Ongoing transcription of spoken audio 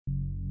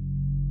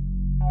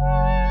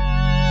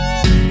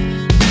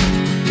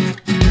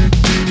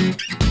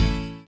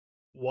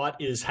What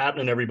is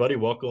happening, everybody?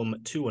 Welcome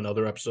to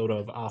another episode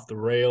of Off the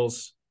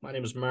Rails. My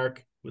name is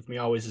Mark. With me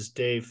always is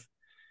Dave.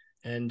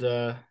 And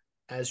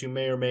as you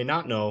may or may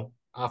not know,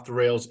 Off the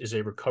Rails is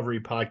a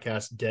recovery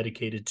podcast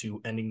dedicated to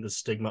ending the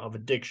stigma of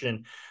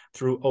addiction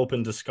through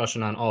open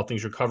discussion on all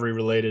things recovery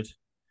related.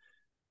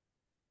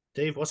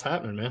 Dave, what's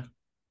happening, man?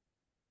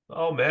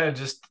 Oh man,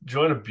 just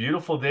enjoying a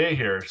beautiful day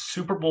here.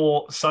 Super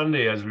Bowl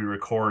Sunday as we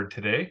record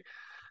today.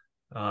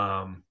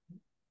 Um,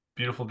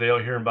 Beautiful day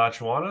out here in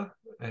Botswana,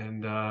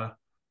 and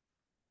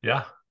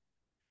yeah,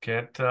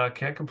 can't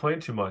complain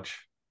too much.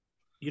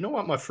 You know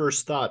what my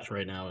first thought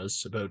right now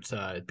is about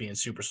it being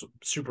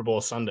Super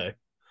Bowl Sunday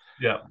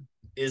Yeah,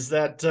 is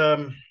that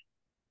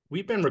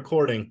we've been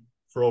recording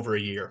for over a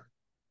year,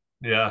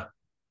 yeah,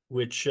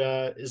 which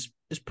is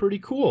pretty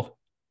cool.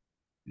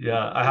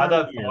 yeah. I Going had on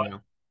a that year thought.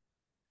 now.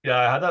 Yeah,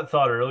 I had that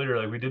thought earlier.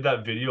 Like we did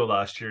that video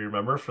last year, you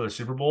remember, for the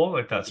Super Bowl,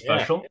 like that Yeah,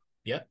 special.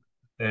 yeah.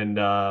 And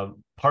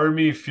part of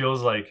me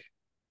feels like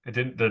it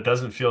didn't. That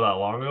doesn't feel that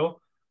long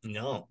ago.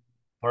 No.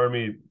 Part of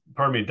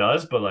me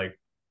does, but like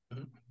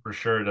Mhm. for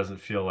sure, it doesn't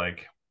feel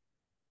like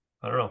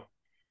I don't know.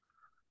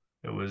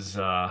 It was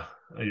a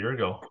year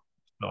ago.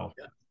 So.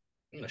 Yeah.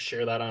 I'm gonna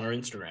share that on our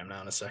Instagram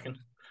now in a second.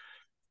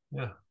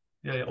 Yeah.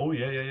 Yeah. Yeah. Oh,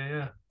 yeah. Yeah. Yeah.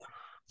 Yeah.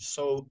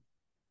 So,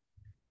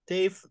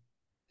 Dave,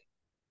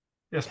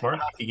 Yes, had a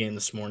Mark. hockey game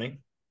this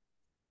morning,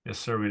 Yes,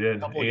 sir. We a did.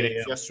 couple of 8 games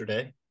a.m.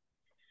 yesterday.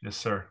 Yes,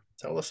 sir.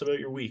 Tell us about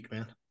your week,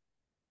 man.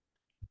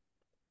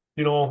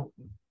 You know,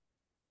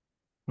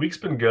 week's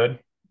been good.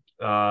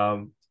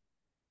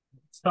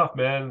 It's tough,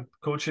 man.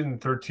 Coaching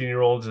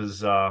 13-year-olds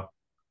is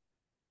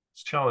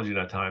it's challenging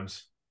at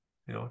times.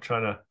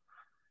 Trying to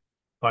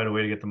find a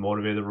way to get them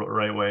motivated the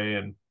right way,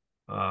 and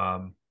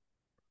um,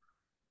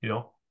 you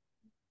know,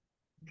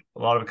 a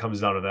lot of it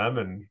comes down to them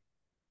and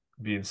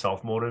being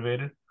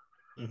self-motivated.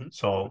 Mm-hmm.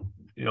 So,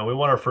 we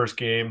won our first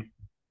game,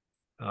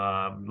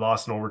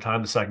 lost in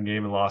overtime the second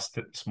game, and lost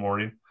it this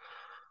morning.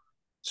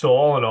 So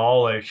all in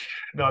all, like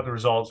not the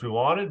results we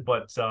wanted,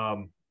 but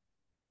and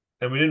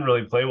we didn't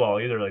really play well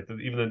either. Like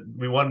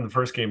we won the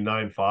first game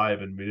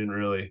 9-5, and we didn't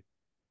really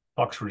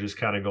pucks were just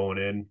kind of going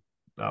in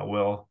at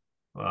will.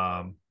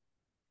 Um,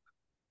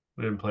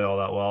 we didn't play all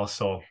that well,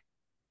 so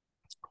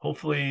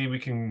hopefully we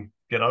can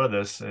get out of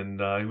this. And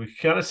we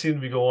kind of seem to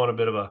be going on a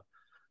bit of a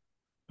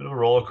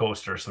roller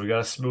coaster. So we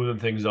got to smoothen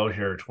things out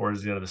here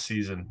towards the end of the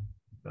season.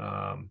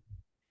 Um,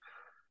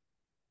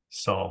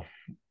 so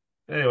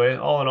anyway,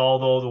 all in all,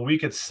 though, the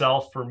week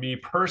itself for me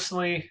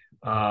personally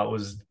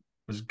was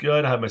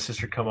good. I had my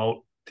sister come out,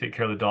 take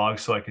care of the dog,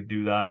 so I could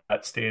do that,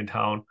 stay in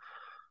town,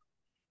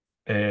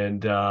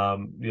 and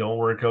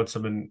workouts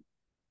have been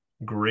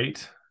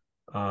great.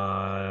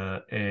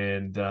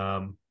 And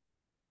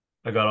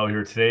I got out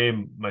here today.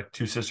 My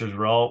two sisters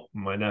were out,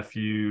 my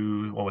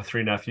nephew, well, my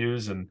three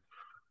nephews, and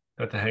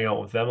got to hang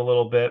out with them a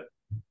little bit.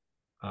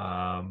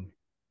 Um,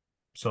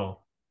 so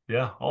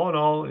yeah, all in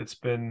all, it's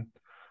been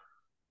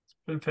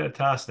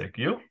fantastic.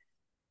 You?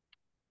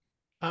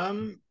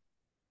 Um,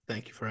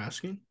 Thank you for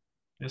asking.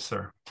 Yes,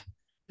 sir.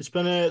 It's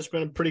been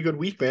a pretty good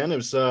week, man. It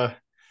was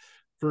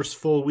first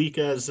full week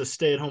as a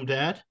stay-at-home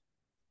dad.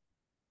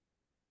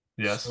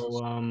 Yes.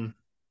 So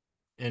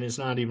and it's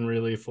not even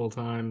really a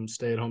full-time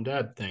stay-at-home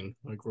dad thing.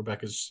 Like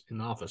Rebecca's in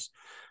the office.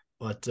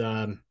 But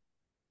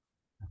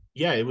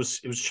yeah, it was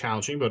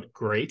challenging, but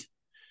great.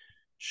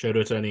 Shout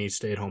out to any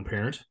stay-at-home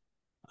parent.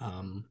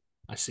 Um,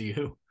 I see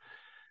you.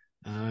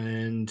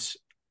 And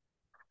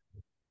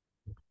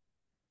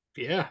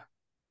yeah,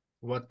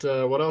 what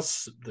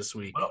else this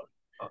week? Well,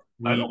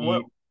 I don't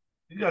what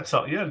We you got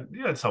something.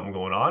 You had something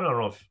going on. I don't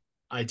know if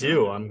I yeah.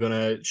 do. I'm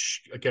gonna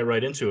get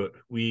right into it.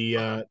 We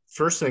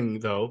first thing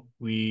though,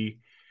 we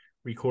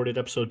recorded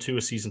episode 2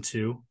 of season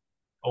 2.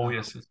 Oh Uh,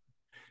 yes.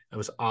 that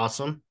was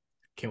awesome.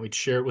 Can't wait to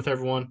share it with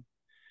everyone.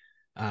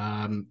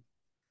 Um,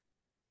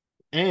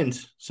 and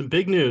some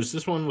big news.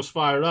 This one was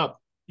fired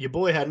up. Your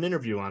boy had an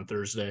interview on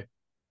Thursday,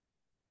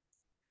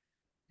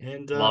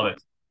 and Love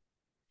it.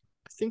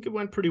 I think it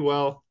went pretty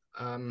well.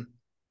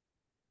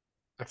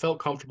 I felt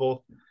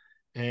comfortable,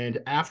 and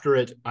after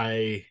it,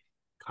 I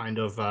kind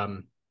of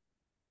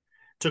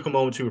took a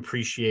moment to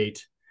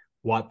appreciate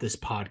what this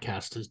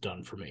podcast has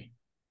done for me.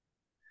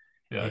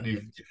 Yeah. Do And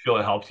you feel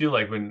it helped you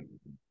like when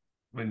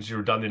you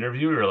were done the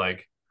interview or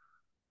like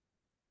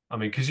I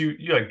mean, because you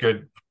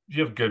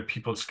have good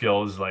people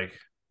skills. Like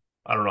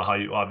I don't know how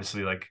you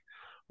obviously like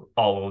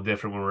all a little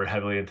different when we're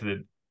heavily into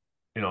the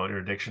your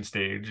addiction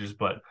stages,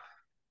 but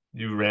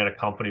you ran a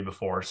company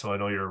before, so I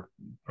know you're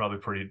probably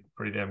pretty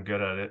damn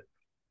good at it.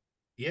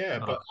 yeah,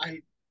 Uh, but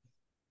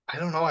I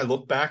don't know. I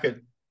look back at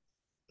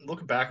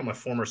my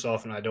former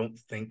self, and I don't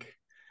think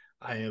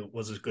I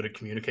was as good at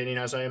communicating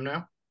as I am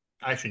now.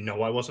 I actually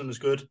know I wasn't as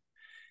good,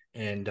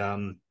 and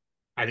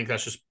I think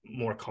that's just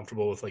more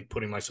comfortable with like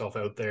putting myself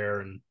out there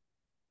and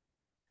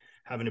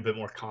having a bit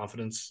more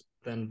confidence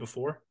than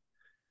before.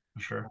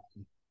 for sure,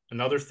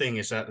 Another thing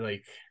is that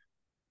like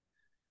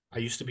I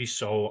used to be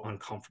so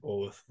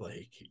uncomfortable with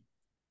like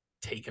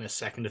taking a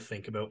second to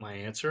think about my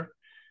answer,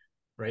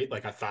 right?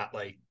 Like I thought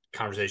like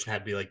conversation had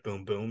to be like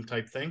boom boom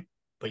type thing.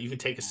 but you can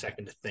take a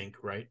second to think,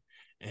 right?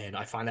 And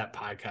I find that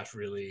podcast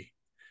really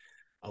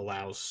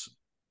allows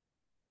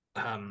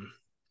um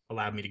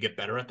allowed me to get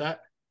better at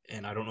that.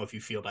 And I don't know if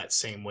you feel that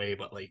same way,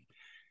 but like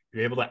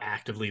you're able to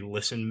actively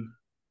listen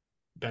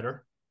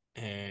better.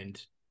 And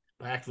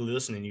by actively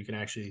listening, you can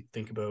actually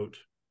think about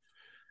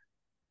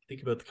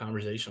the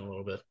conversation a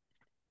little bit.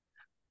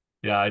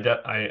 Yeah, I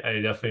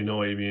definitely know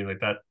what you mean. Like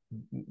that,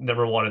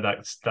 never wanted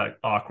that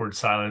awkward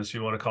silence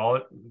you want to call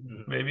it.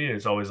 Mhm. Maybe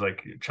it's always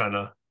like trying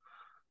to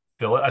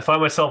fill it. I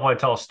find myself when I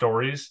tell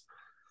stories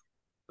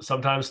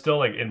sometimes still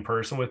like in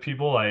person with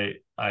people, I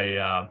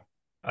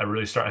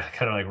really start to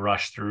kind of like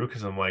rush through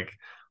because I'm like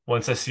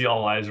once I see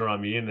all eyes are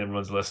on me and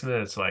everyone's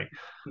listening, it's like,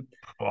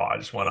 oh, I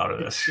just want out of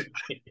this.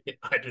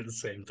 I do the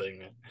same thing,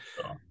 man.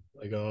 So,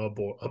 Like, oh,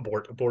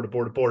 abort.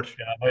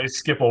 yeah, I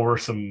skip over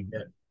Yeah.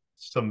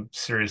 some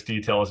serious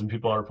details and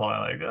people are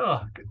probably like,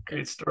 oh,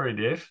 great story,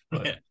 Dave.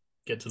 But Yeah.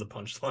 Get to the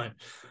punchline.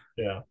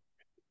 yeah,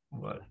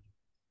 but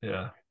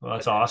yeah, well, But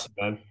that's awesome,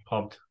 man.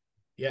 Pumped.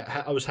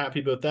 yeah, I was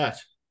happy about that.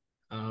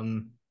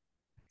 Um,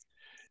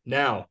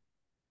 Now,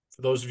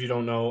 for those of you who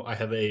don't know, I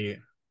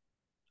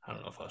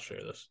don't know if I'll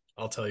share this.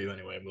 I'll tell you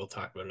anyway. We'll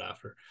talk about it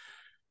after.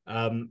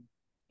 Um,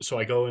 so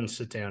I go and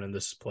sit down in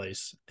this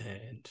place,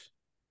 and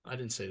I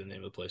didn't say the name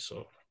of the place.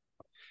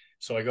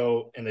 So I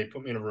go and they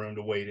put me in a room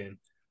to wait in.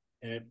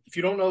 And if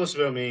you don't know this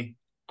about me,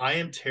 I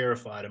am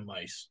terrified of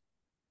mice.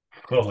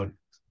 Oh,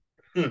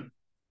 And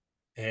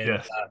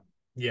yes.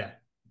 yeah,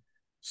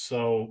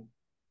 so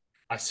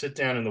I sit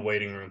down in the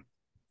waiting room.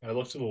 I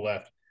look to the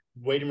left.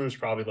 Waiting room is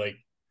probably like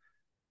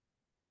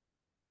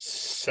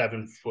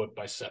 7 foot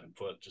by 7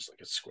 foot, just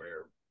like a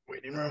square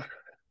waiting room.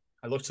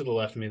 I look to the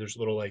left of me. There's a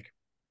little like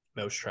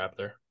mouse trap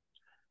there.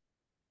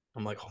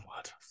 I'm like, oh,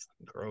 what?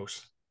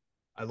 Gross.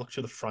 I look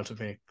to the front of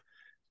me.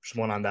 There's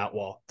one on that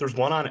wall. There's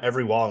one on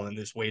every wall in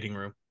this waiting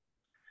room.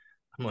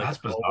 I'm like, That's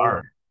oh,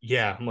 bizarre.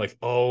 yeah. I'm like,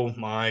 oh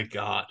my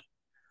God.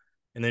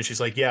 And then she's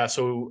like, yeah,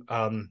 so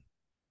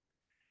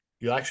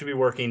you'll actually be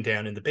working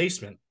down in the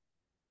basement.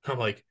 I'm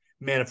like,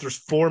 man, if there's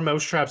 4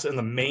 mouse traps in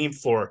the main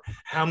floor,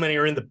 how many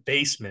are in the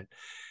basement?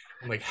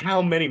 I'm like,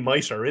 how many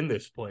mice are in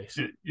this place?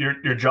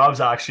 Your job's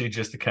actually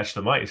just to catch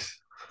the mice.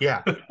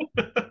 Yeah,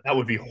 that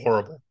would be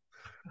horrible.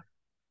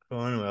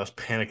 Well, anyway, I was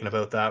panicking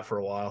about that for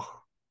a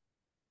while.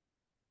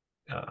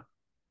 Yeah.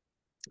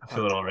 Uh,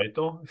 Feeling all right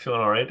though? Feeling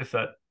all right if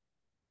that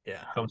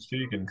yeah, comes to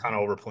you can kind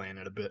of overplaying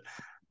it a bit.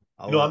 you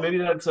I'll, know maybe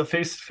that's a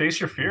face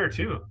your fear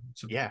too.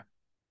 yeah,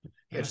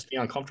 yeah, Yeah. just be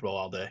uncomfortable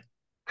all day.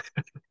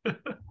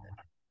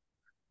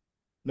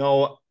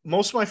 No,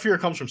 most of my fear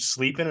comes from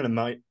sleeping and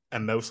a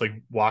mouse like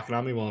walking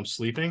on me while I'm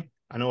sleeping.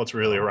 I know it's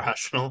really No,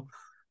 irrational,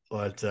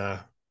 but I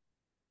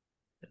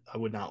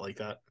would not like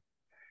that.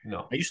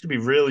 no. I used to be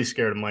really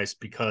scared of mice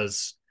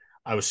because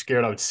I was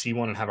scared I would see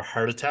one and have a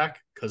heart attack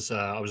because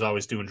I was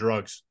always doing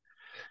drugs,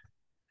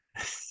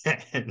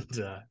 and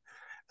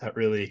that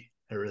really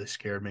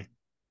scared me.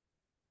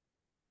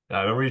 Yeah,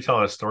 I remember you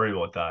telling a story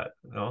about that.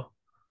 No?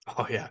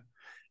 Oh yeah,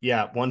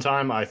 yeah. One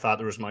time I thought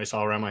there was mice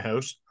all around my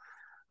house.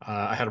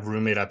 I had a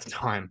roommate at the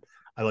time.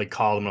 I like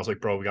called him. I was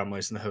like, "Bro, we got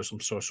mice in the house. I'm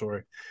so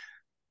sorry,"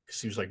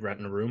 because he was like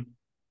renting a room.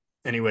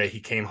 Anyway, he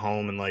came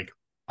home and like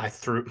I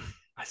threw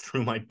I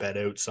threw my bed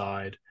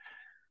outside.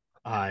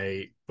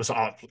 I was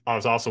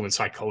also in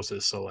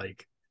psychosis, so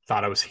like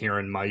thought I was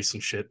hearing mice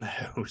and shit in the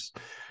house.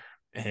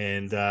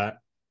 And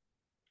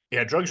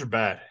yeah, drugs are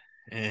bad.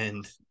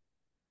 And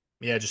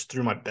yeah, just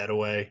threw my bed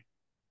away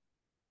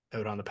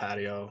out on the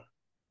patio.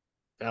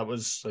 That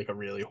was like a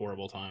really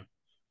horrible time.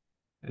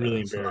 Yeah,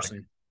 Really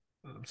embarrassing.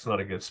 it's not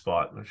a good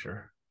spot, I'm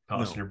sure.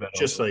 Tossing No, your bed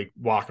just out. like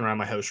walking around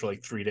my house for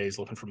like 3 days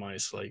looking for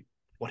mice. Like,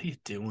 what are you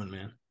doing,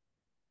 man?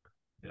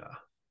 Yeah.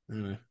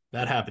 Anyway,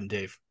 that happened,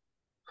 Dave.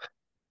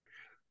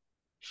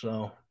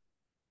 So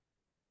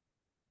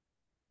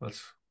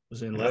That's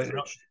was in yeah,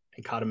 Lethbridge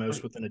and caught a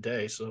mouse within a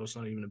day, so it's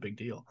not even a big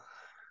deal.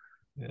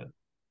 yeah.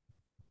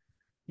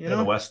 You Yeah, the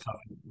know,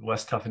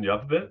 West toughened you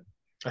up a bit.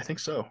 I think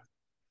so.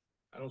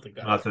 I don't think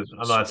that Not has that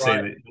I'm not saying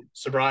that I'm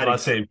sobriety not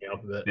toughened saying me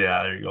up a bit.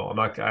 yeah, there you go.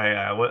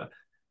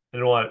 I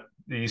don't want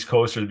the East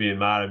Coasters being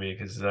mad at me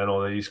because I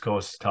know the East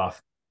Coast is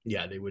tough,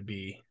 Yeah, they would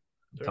be.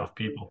 tough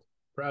They're people.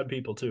 proud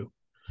people too.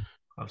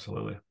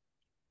 Absolutely.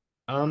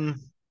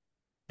 Um,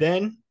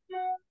 then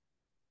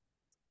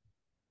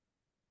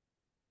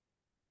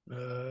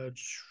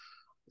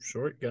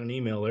short got an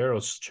email there. I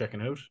was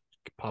checking out.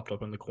 It popped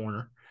up in the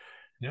corner.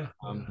 Yeah,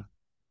 yeah. Um,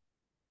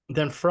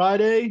 then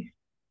Friday,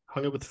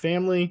 hung out with the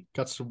family.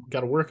 Got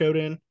a workout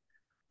in.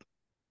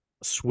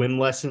 Swim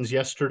lessons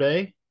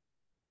yesterday.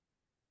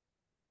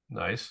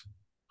 Nice.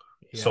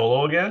 Yeah.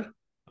 Solo again?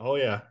 Oh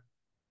yeah.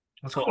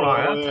 What's going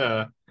on? Oh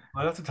yeah.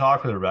 I have to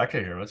talk with Rebecca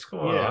here. What's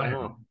going Yeah, on I here?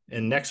 know.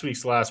 And next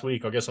week's last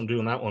week. I guess I'm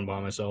doing that one by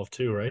myself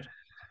too, right?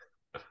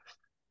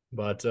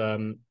 But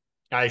I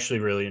actually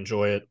really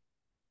enjoy it.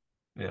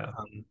 Yeah.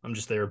 I'm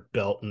just there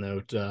belting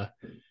out,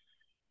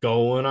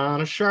 going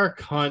on a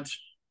shark hunt,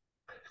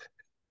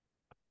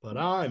 but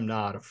I'm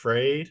not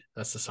afraid.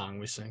 That's the song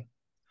we sing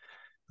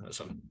as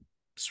I'm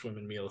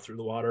swimming Mila through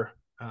the water.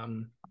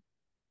 Um,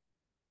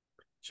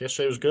 So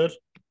yesterday was good.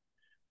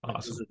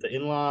 Went to Awesome. visit the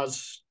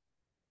in-laws,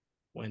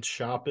 went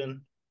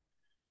shopping,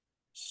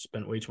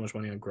 spent way too much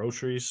money on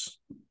groceries.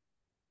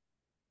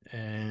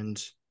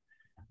 And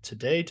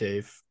today,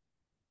 Dave,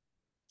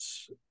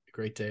 it's a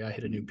great day. I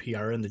hit a new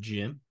PR in the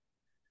gym.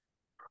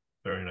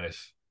 Very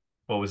nice.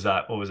 What was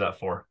that? What was that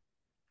for?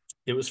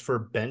 It was for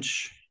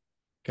bench,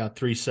 got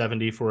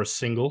 370 for a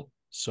single.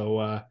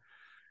 So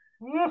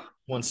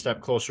one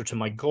step closer to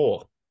my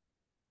goal.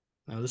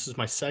 Now, this is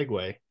my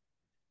segue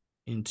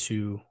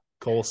into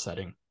goal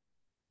setting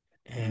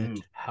and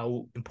Mm.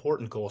 how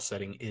important goal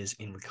setting is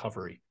in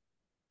recovery.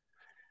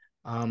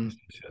 Yes,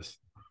 yes, yes.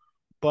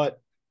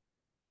 But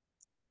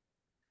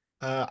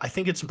I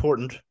think it's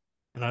important,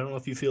 and I don't know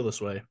if you feel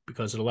this way,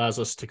 because it allows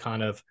us to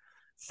kind of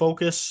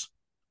focus,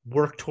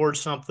 work towards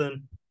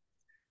something,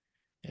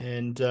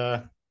 and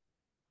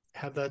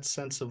have that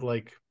sense of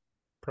like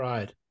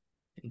pride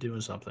in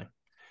doing something.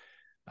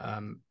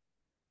 Um,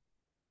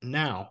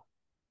 Now,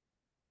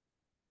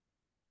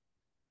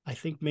 I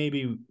think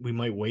maybe we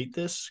might wait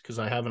this because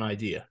I have an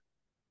idea.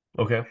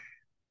 Okay.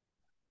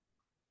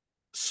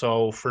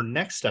 So for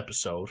next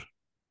episode,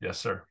 Yes,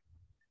 sir.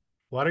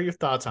 what are your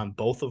thoughts on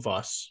both of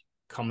us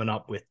coming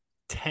up with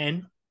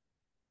 10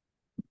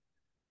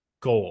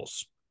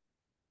 goals?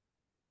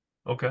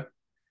 Okay.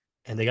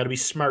 And they got to be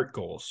smart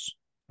goals.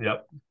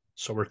 Yep.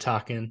 So we're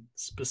talking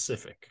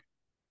specific.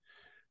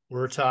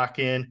 We're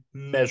talking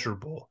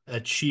measurable,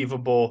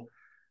 achievable,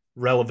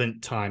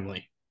 relevant,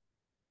 timely.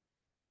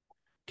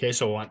 Okay,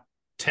 so I want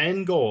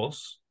 10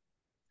 goals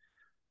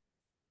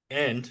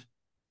and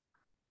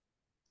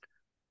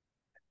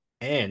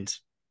and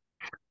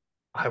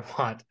I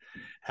want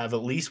have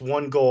at least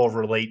one goal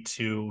relate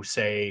to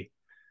say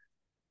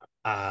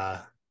uh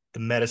the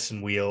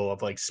medicine wheel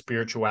of like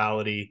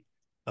spirituality,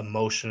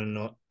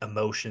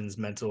 emotions,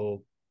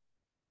 mental,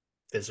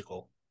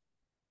 physical.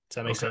 Does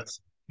that make Okay. sense?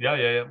 Yeah,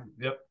 yeah, yeah.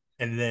 Yep.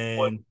 And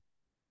What? then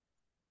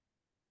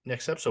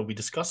next episode we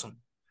discuss them.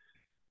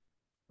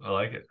 I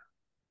like it.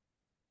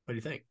 What do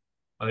you think?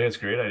 I think it's a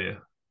great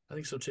idea. I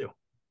think so too.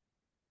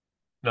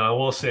 Now, I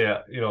will say,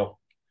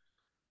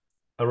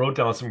 I wrote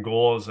down some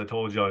goals I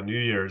told you on New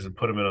Year's and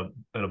put them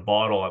in a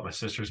bottle at my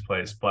sister's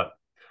place. But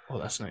Oh,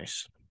 that's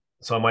nice.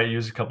 so I might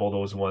use a couple of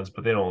those ones,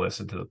 but they don't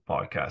listen to the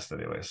podcast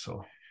anyway,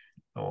 so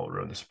I won't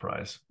ruin the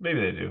surprise. Maybe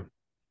they do,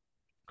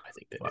 I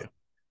think they but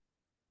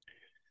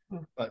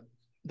do. But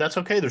that's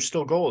okay. There's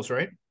still goals,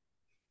 right?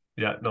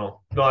 yeah,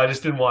 no, no. I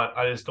just don't want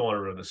to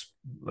ruin this.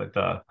 Like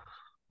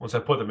once I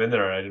put them in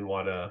there, I didn't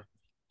want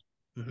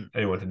Mm-hmm.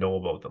 anyone to know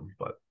about them,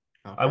 but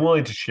I'm Okay.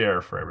 willing to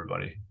share for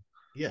everybody.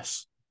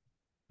 Yes.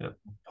 Yeah,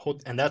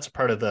 And that's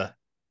part of the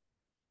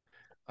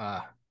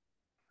uh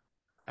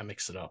I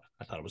mixed it up.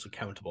 I thought it was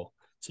accountable.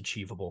 It's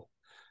achievable,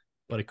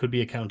 but it could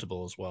be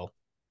accountable as well.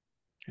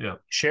 yeah.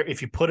 Share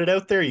if you put it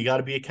out there, you got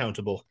to be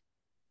accountable.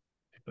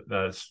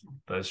 That's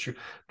true.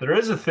 There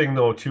is a thing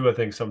though too. I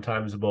think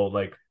sometimes about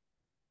like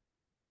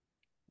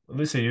at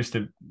least it used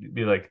to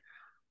be like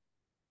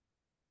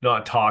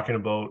not talking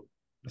about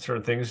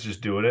certain things,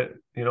 just doing it.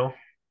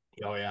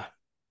 Oh yeah.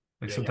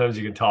 Like Yeah, yeah. sometimes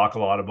you can talk a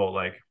lot about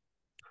like,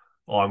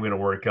 oh, I'm going to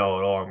work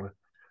out. Oh, I'm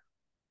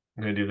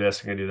going to do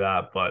this. I'm going to do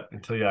that. But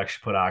until you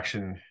actually put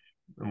action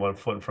in one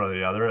foot in front of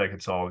the other, like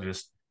it's all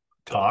just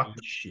Dog talk.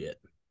 shit.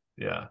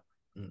 Yeah,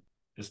 Mm,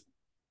 just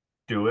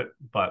do it.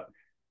 But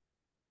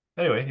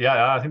anyway,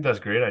 yeah, I think that's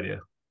a great idea.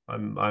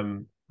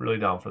 I'm really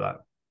down for that.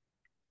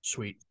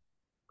 sweet.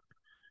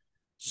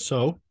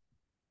 So,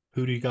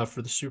 who do you got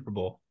for the Super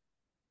Bowl?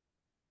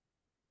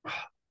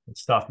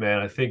 It's tough, man.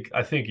 I think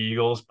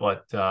Eagles,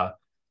 but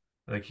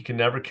like you can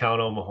never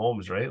count on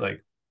Mahomes, right?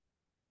 Like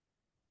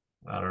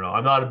I don't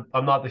know.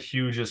 I'm not the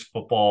hugest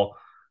football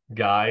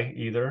guy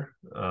either.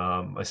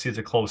 I see it's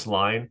a close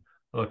line.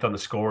 I looked on the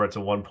score; it's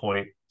a 1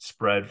 point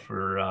spread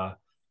for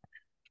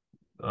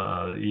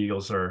the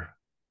Eagles are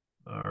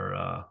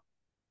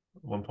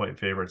 1 point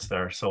favorites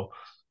there. So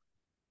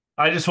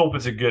I just hope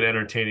it's a good,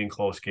 entertaining,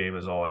 close game.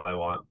 Is all I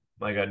want.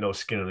 I got no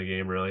skin in the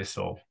game really.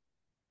 So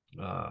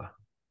uh,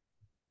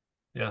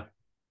 yeah,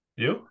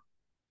 you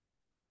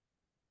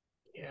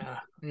Yeah,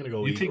 I'm gonna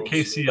go you take Eagles.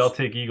 KC, I'll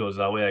take Eagles.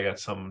 That way I got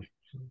some.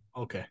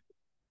 Okay. All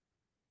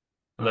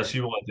Unless right.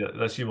 you want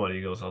unless you want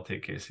Eagles, I'll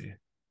take KC.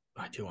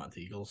 I do want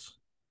the Eagles.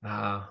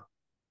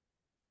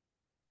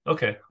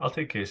 Okay, I'll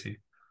take Casey.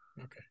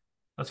 Okay.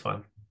 That's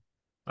fine.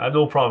 I have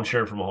no problem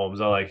cheering for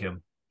Mahomes. I like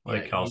him. I Yeah,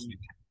 like Kelsey.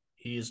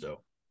 he is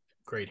dope.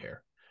 Great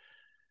hair.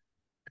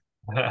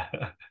 Yeah,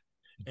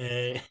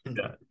 And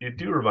you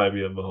do remind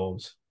me of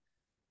Mahomes.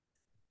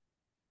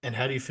 and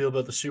how do you feel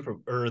about the Super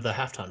or the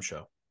halftime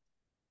show?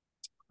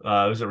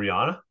 Was it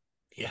Rihanna?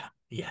 Yeah,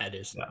 yeah, it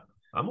is. Yeah,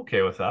 I'm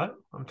okay with that.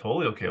 I'm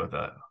totally okay with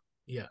that.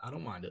 Yeah, I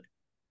don't mind it.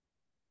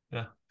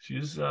 Yeah,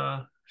 she's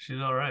all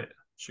right.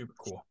 Super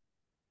cool.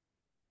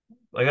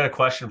 I got a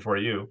question for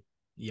you.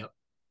 Yep,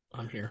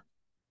 I'm here.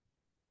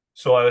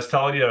 So I was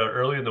telling you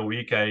early in the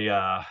week,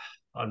 I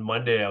on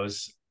Monday I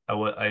was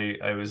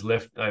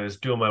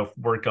doing my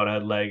workout. I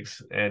had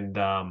legs, and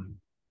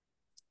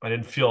I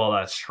didn't feel all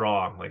that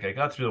strong. Like I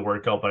got through the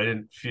workout, but I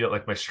didn't feel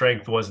like my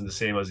strength wasn't the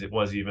same as it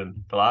was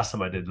even the last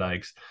time I did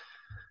legs.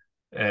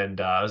 And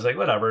I was like,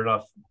 whatever,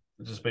 enough,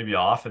 just maybe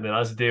off. And then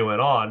as the day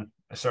went on,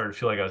 I started to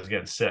feel like I was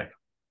getting sick.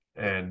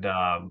 Yeah.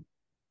 And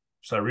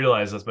so I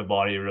realized that my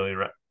body really,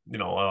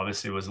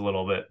 obviously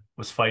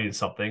was fighting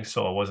something.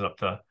 So I wasn't up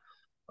to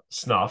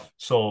snuff.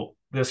 So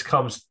this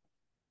comes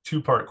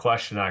two-part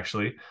question,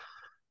 actually.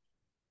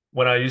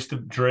 When I used to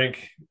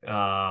drink,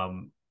 I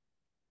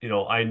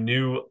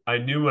knew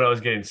when I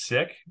was getting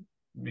sick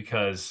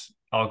because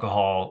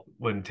alcohol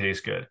wouldn't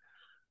taste good.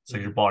 It's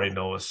like Mm-hmm. your body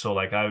knows. So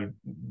like I would,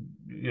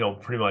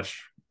 pretty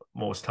much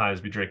most times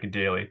be drinking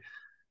daily,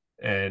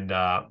 and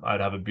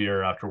I'd have a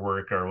beer after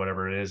work or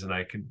whatever it is, and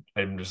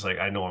I'm just like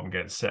I know I'm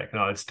getting sick.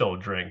 Now I'd still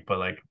drink, but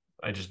like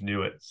I just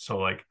knew it. So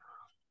like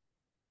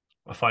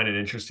I find it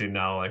interesting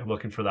now, like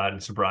looking for that in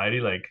sobriety,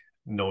 like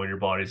knowing your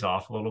body's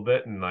off a little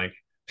bit and like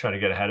trying to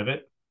get ahead of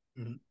it.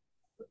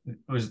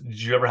 Mm-hmm.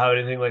 Did you ever have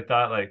anything like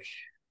that? Like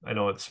I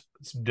know it's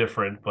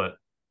different, but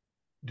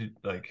did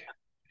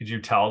you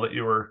tell that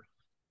you were,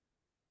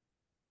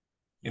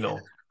 you Yeah. know,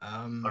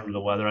 Um, under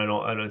the weather? I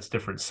know it's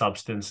different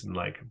substance and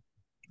like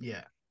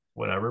yeah.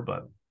 whatever,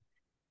 but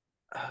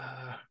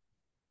Uh,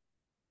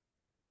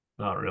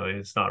 not really.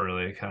 It's not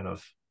really kind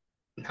of,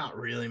 Not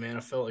really, man. I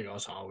felt like I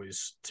was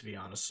always, to be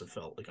honest, I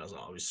felt like I was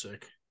always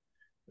sick.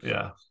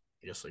 yeah,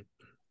 I guess like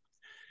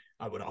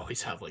I would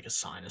always have like a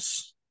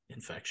sinus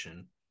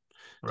infection,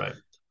 right.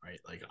 right?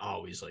 Like I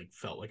always like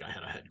felt like I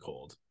had a head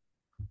cold.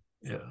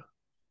 Yeah.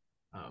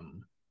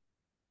 Um,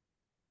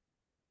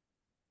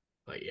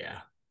 but yeah,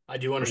 I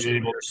do Were you understand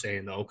what able, you're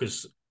saying though,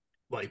 because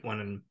like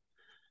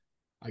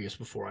I guess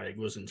before I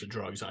was into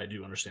drugs, I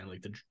do understand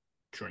like the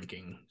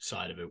drinking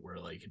side of it, where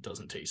like it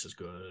doesn't taste as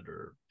good,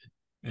 or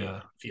you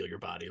yeah. feel your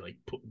body like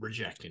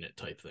rejecting it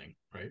type thing,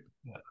 right?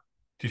 Yeah.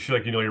 Do you feel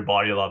like you know your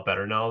body a lot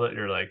better now that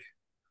you're like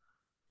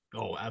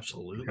Oh,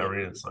 absolutely,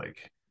 recovering? dude. It's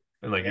like,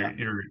 and like Yeah.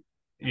 you're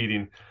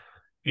eating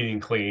eating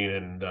clean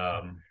and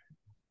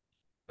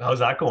how's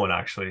that going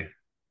actually?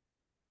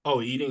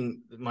 Oh,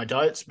 eating my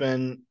diet's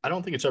been, I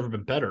don't think it's ever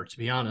been better, to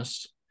be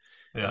honest.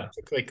 I Yeah.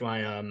 took like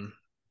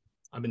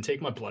I've been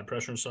taking my blood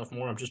pressure and stuff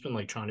more. I've just been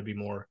like trying to be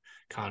more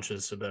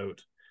conscious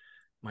about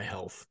my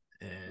health,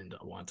 and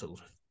I want to,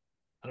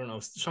 I don't know,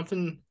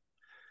 something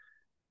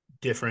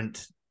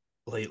different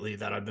lately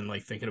that I've been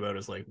like thinking about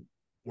is like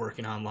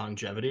working on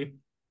longevity.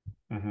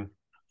 Mm-hmm.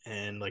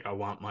 And like I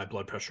want my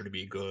blood pressure to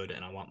be good,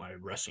 and I want my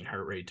resting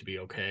heart rate to be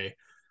okay.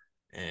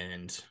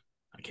 And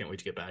I can't wait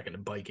to get back into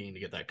biking to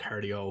get that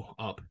cardio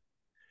up.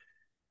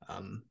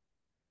 Um,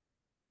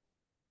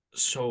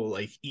 so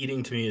like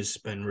eating to me has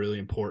been really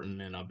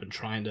important, and I've been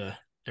trying to,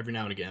 every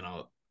now and again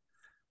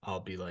I'll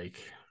be like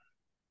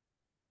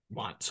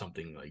want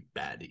something like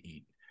bad to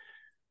eat,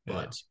 Yeah.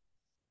 but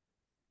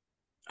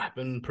I've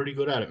been pretty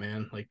good at it,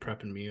 man. Like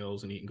prepping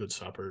meals and eating good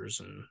suppers,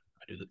 and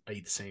I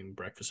eat the same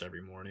breakfast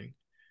every morning.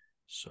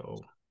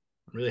 So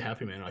I'm really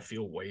happy, man. I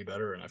feel way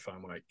better, and I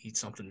find when I eat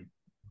something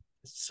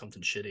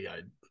shitty,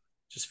 I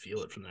just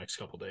feel it for the next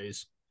couple of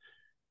days.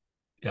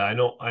 Yeah, I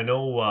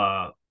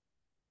know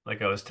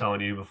like I was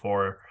telling you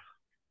before,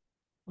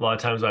 a lot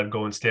of times I'd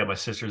go and stay at my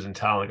sister's in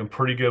town. Like I'm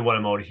pretty good when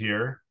I'm out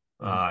here.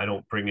 Mm-hmm. I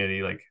don't bring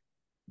any like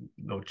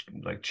no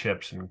like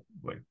chips and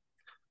like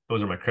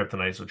those are my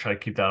kryptonite. So try to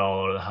keep that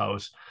all out of the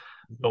house.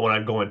 But when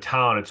I go in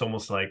town, it's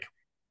almost like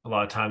a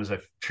lot of times I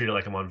treat it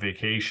like I'm on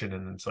vacation,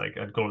 and it's like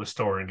I'd go to the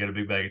store and get a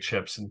big bag of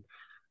chips, and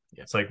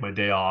Yeah, it's like my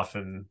day off,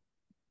 and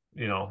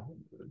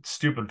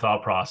stupid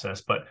thought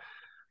process. But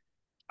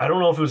I don't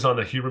know if it was on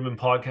the Huberman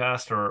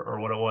podcast or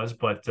what it was,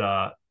 but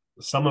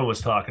someone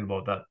was talking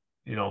about that,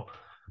 you know,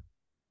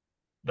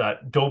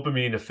 that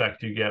dopamine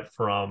effect you get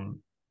from,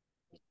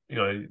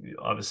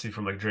 obviously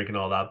from like drinking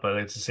all that, but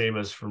it's the same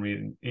as from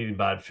eating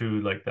bad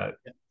food, like that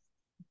yeah,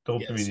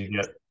 dopamine yes, you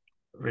get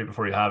right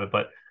before you have it.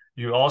 But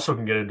you also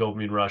can get a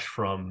dopamine rush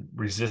from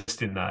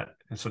resisting that.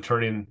 And so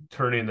turning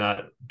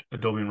that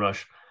dopamine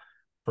rush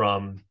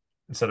from,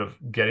 instead of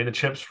getting the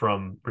chips,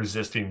 from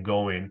resisting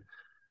going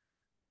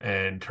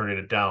and turning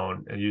it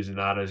down and using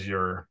that as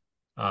your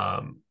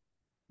um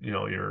you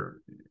know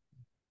your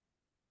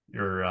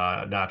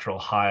natural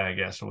high, I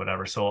guess, or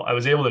whatever. So I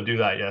was able to do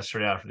that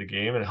yesterday after the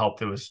game, and it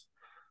helped. It was,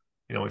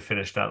 we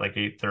finished at like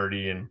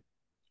 8:30, and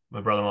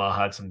my brother-in-law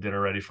had some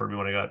dinner ready for me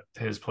when I got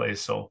to his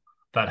place, so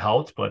that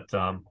helped. But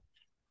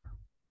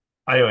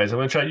anyways, I'm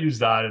gonna try to use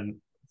that and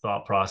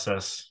thought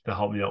process to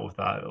help me out with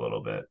that a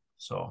little bit.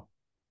 So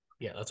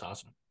yeah, that's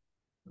awesome.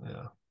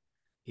 yeah.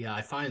 Yeah,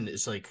 I find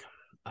it's like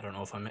I don't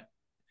know if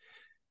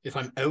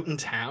I'm out in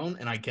town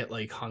and I get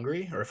like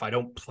hungry, or if I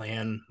don't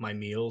plan my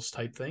meals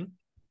type thing,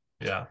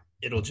 Yeah.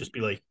 it'll just be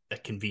like a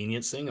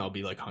convenience thing. I'll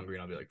be like hungry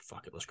and I'll be like,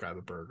 fuck it, let's grab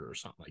a burger or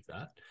something like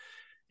that.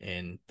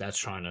 And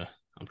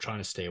I'm trying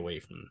to stay away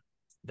from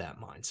that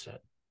mindset.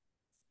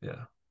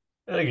 Yeah.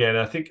 And again,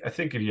 I think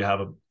if you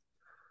have a,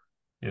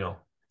 you know,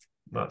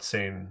 not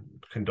saying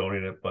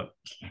condoning it, but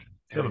if you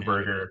Every have a now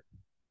and again. burger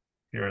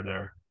here and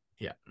there,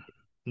 Yeah.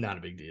 Not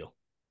a big deal.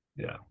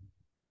 yeah.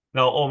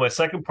 Now, my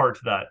second part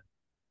to that,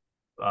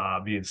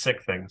 being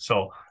sick thing.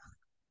 So,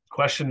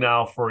 question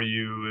now for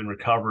you in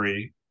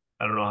recovery.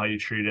 I don't know how you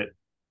treat it.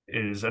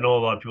 Is I know a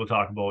lot of people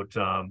talk about,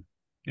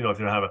 if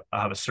you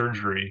have a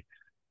surgery,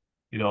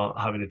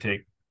 having to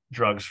take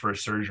drugs for a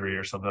surgery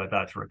or something like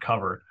that to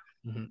recover.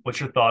 Mhm. What's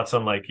your thoughts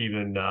on like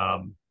even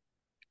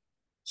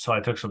so I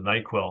took some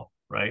NyQuil,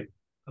 right?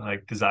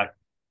 Like does that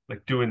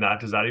like doing that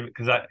does that even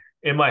because that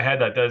in my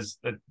head that does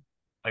that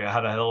like I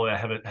had a little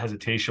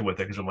hesitation with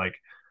it because I'm like,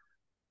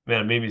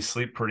 man, it made me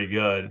sleep pretty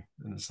good.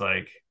 And it's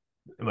like,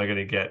 am I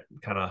gonna get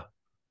kind of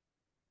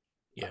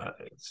Yeah.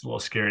 it's a little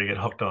scary to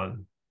get hooked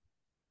on.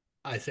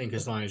 I think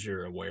as long as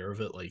you're aware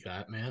of it like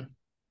that, man,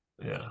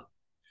 Yeah.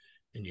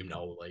 and you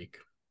know, like,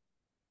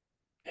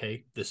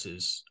 hey, this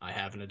is I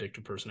have an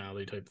addictive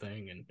personality type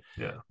thing, and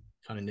Yeah.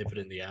 kind of nip it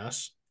in the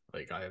ass.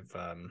 Like I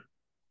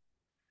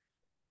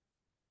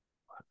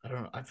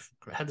don't know, I've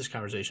had this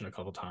conversation a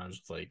couple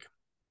times with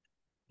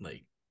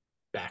like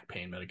back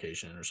pain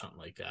medication or something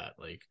like that.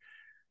 Like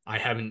I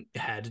haven't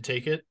had to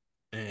take it,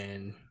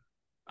 and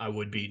I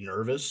would be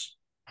nervous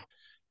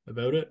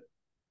about it,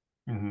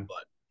 Mm-hmm.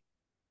 but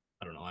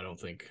I don't know. I don't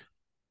think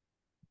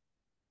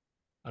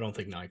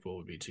NyQuil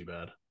would be too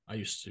bad. I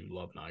used to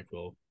love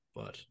NyQuil,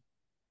 but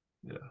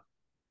Yeah.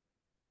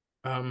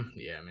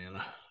 yeah, man.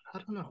 I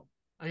don't know.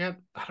 I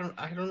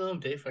don't know,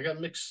 Dave. I got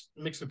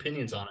mixed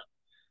opinions on it.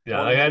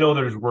 Yeah. One, I know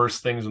there's worse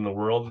things in the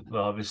world,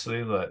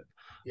 obviously, that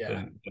yeah,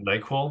 than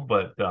NyQuil,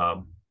 but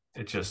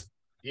it just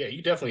yeah,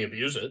 you definitely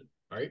abuse it,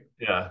 right?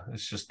 yeah,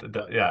 it's just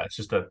But yeah, it's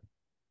just a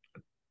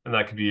and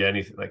that could be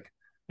anything. Like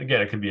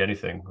again, it could be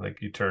anything.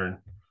 Like you turn,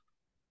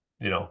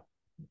 you know,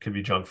 it could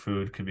be junk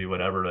food, could be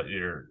whatever that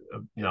you're,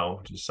 yeah,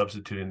 just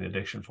substituting the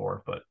addiction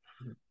for. But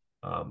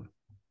um,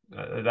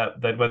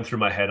 that went through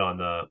my head on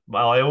the.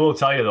 Well, I will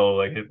tell you though,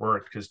 like it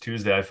worked because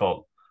Tuesday I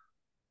felt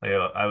like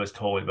I was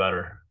totally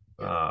better.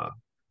 yeah,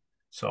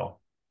 So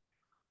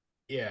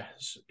yeah,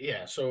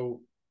 yeah.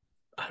 So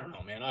I don't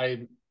know, man.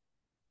 I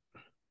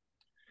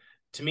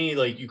to me,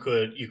 like you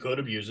could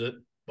abuse it,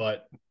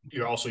 but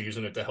you're also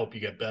using it to help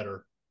you get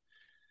better.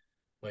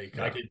 Like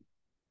yeah,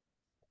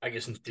 I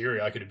guess in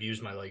theory, I could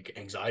abuse my like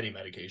anxiety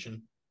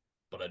medication,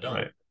 but I don't,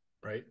 right,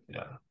 right?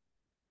 yeah,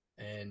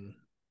 And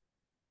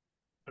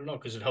I don't know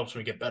because it helps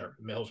me get better.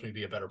 It helps me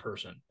be a better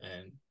person,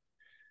 and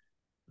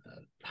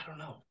I don't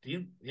know. Do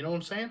you know what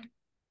I'm saying?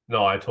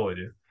 no, I totally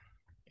do.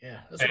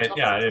 Yeah, that's a And tough.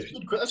 yeah, That's if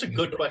a good, that's a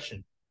good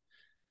question.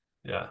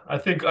 yeah, I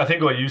think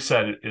what you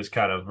said is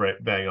kind of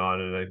right, bang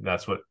on, and I think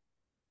that's what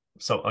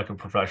so like a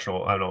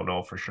professional. I don't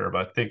know for sure,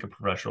 but I think a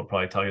professional will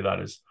probably tell you that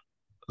is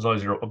as long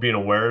as you're being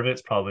aware of it,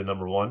 it's probably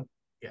number one.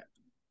 Yeah,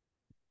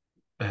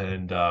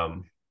 And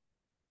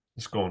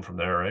just going from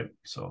there, right?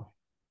 So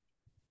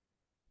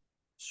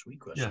sweet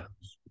question.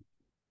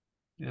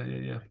 yeah,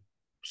 yeah.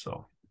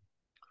 So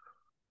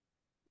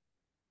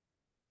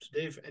So,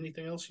 Dave,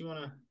 anything else you want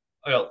to?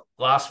 well,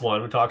 last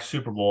one we talked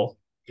Super Bowl,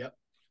 Yep.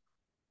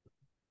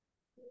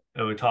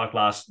 and we talked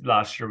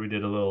last year. We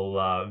did a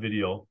little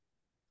video.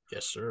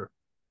 Yes, sir.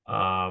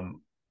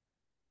 Um,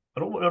 I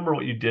don't remember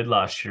what you did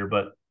last year,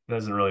 but it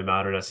doesn't really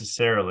matter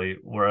necessarily.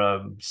 What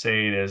I'm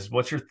saying is,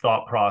 what's your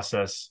thought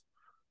process?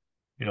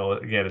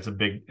 Again,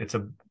 it's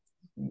a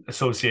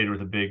associated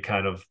with a big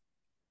kind of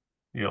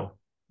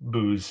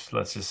booze,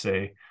 let's just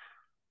say,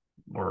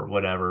 or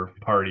whatever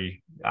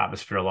party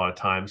atmosphere. A lot of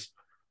times,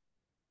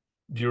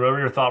 do you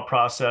remember your thought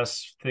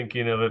process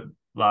thinking of it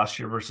last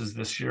year versus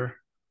this year?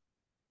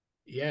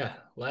 Yeah,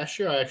 last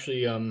year I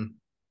actually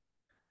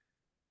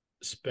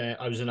spent.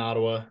 I was in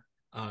Ottawa.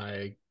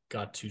 I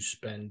got to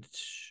spend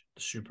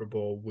the Super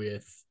Bowl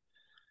with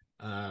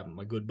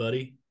my good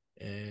buddy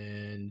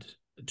and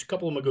a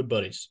couple of my good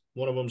buddies.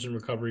 One of them's in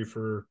recovery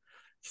for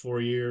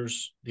 4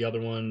 years. The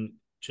other one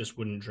just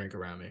wouldn't drink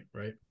around me,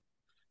 right?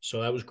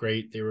 So that was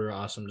great. They were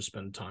awesome to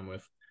spend time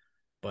with.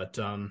 But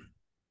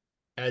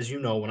as you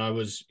know, when I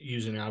was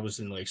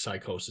in like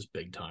psychosis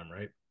big time,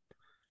 right?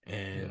 Yeah,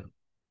 And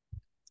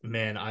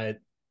man, I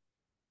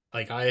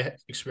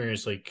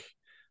experienced like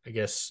I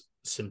guess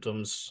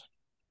symptoms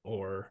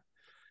or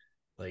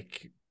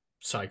like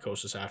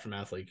psychosis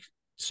aftermath like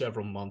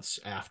several months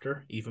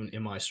after, even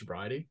in my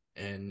sobriety,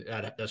 and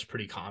that's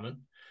pretty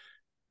common.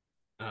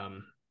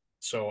 Um,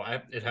 so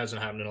it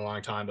hasn't happened in a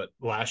long time, but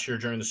last year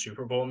during the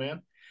Super Bowl,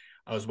 man,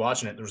 I was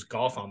watching it. There was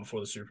golf on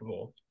before the Super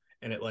Bowl,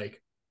 and it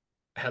like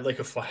had like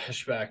a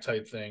flashback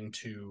type thing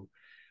to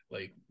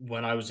like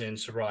when I was in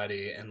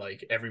sobriety, and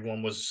like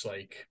everyone was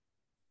like,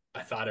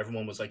 I thought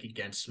everyone was like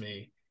against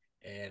me,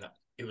 and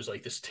it was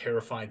like this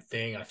terrifying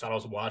thing. I thought I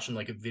was watching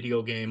like a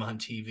video game on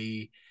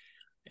TV,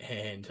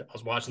 and I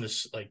was watching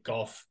this like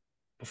golf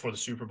before the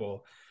Super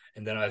Bowl,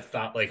 and then I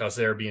thought like I was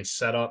there being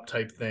set up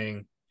type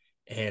thing,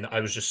 and I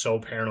was just so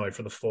paranoid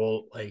for the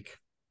full like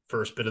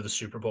first bit of the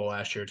Super Bowl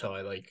last year till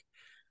I like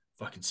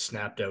fucking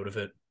snapped out of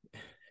it,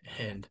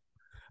 and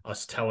I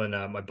was telling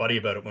my buddy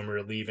about it when we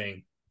were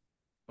leaving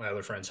my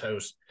other friend's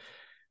house.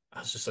 I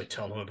was just like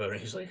telling him about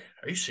it. He's like,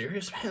 "Are you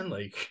serious, man?"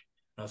 Like,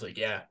 I was like,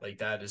 "Yeah, like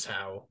that is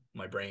how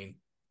my brain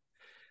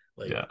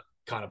like yeah,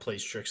 kind of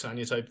plays tricks on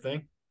you type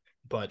thing."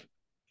 But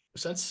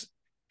since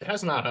it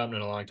has not happened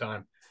in a long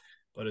time,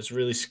 but it's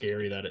really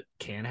scary that it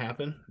can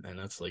happen, and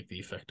that's like the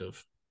effect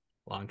of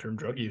long-term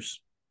drug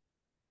use.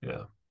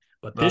 Yeah.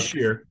 But No, this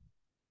year,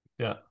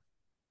 yeah.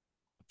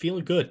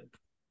 feeling good.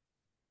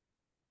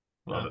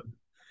 Love Uh, it.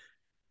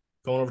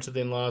 Going over to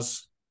the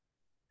in-laws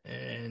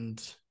and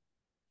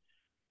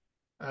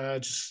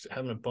just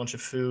having a bunch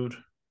of food.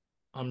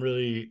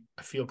 I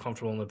feel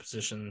comfortable in the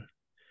position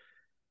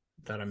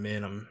that I'm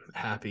in. I'm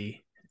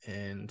happy,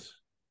 and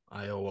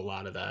I owe a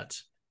lot of that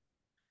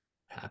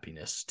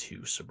happiness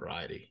to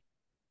sobriety.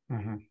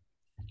 Mm-hmm.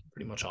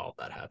 Pretty much all of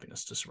that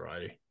happiness to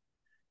sobriety.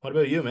 What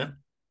about you, man?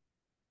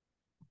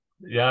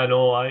 Yeah,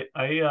 no, I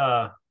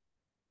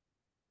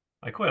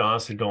quite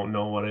honestly don't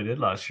know what I did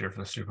last year for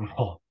the Super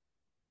Bowl.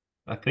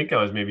 I think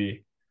I was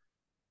maybe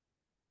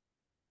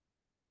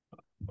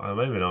I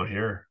might have been out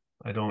here.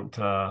 I don't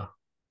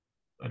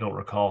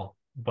recall.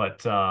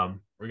 But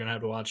We're gonna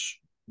have to watch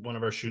one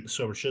of our shooting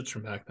sober shits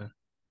from back then.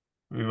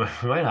 we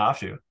might have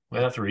to. Might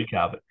Yeah, have to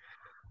recap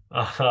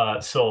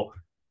it. So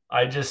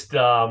I just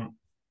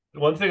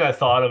one thing I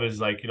thought of is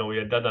like, we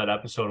had done that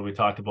episode and we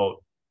talked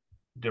about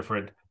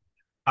different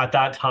at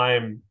that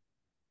time,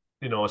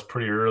 it's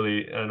pretty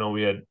early. I know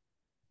there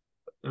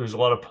was a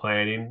lot of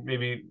planning,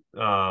 maybe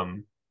of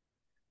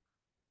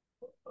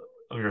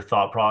your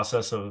thought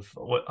process of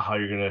how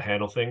you're going to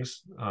handle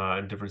things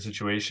in different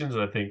situations.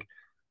 And I think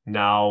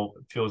now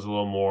it feels a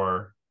little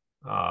more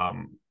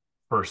um,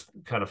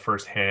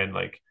 first hand.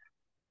 Like,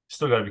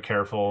 still got to be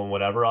careful and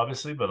whatever,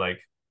 obviously, but like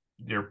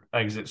your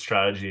exit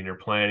strategy and your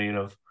planning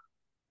of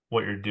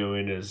what you're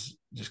doing is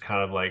just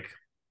kind of like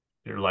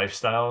your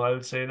lifestyle, I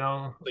would say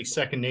now. like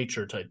second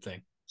nature type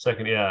thing.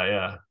 Second, yeah,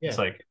 yeah. It's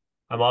Yeah, like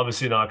I'm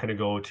obviously not going to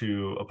go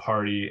to a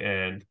party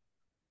and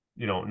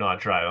not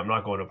drive. I'm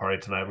not going to a party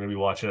tonight. I'm going to be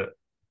watching it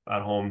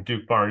at home,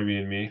 Duke Barnaby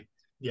and me.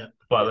 yeah,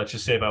 But yeah. let's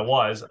just say if I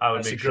was, I would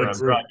That's a make sure good I'm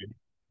group. driving.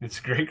 It's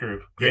a great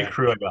group, great Yeah,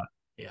 crew I got.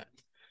 yeah.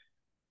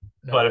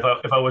 But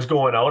if I was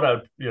going out,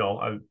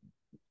 I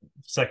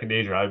second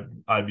nature,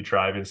 I'd be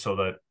driving so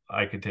that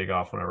I could take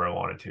off whenever I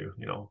wanted to.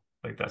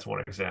 Like that's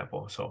one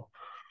example. So,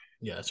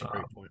 Yeah, that's a um,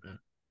 great point, man.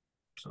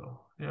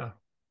 yeah,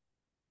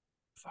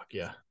 Fuck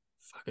yeah.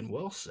 Fucking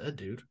well said,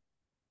 dude.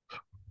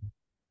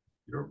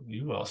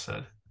 you well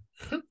said.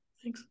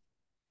 Thanks.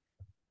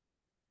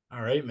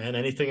 All right, man.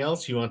 Anything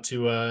else you want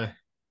to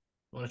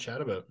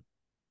chat about?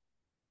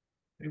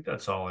 I think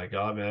that's all I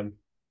got, man.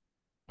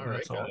 All right,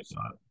 That's all I guys.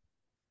 got.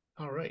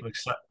 All right. I'm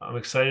excited. I'm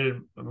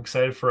excited. I'm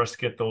excited for us to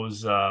get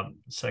those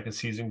second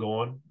season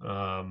going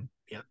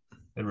Yeah,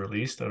 and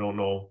released. I don't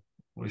know.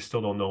 We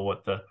still don't know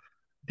what the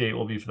date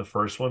will be for the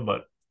first one,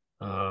 but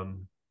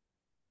um,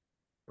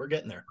 we're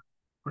getting there.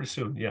 pretty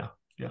soon. Yeah,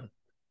 yeah.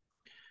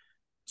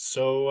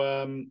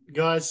 So,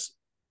 guys,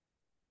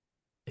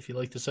 if you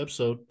like this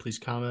episode, please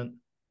comment,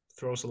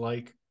 throw us a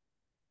like,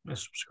 Yeah.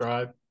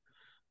 subscribe,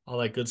 all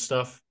that good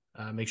stuff.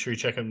 Make sure you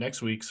check out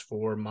next week's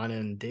for mine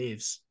and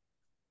Dave's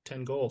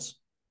 10 goals.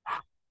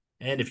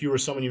 And if you or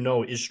someone you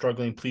know is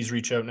struggling, please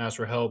reach out and ask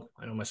for help.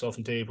 I know myself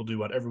and Dave will do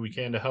whatever we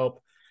can to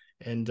help.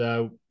 And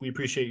we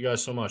appreciate you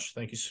guys so much.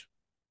 Thank you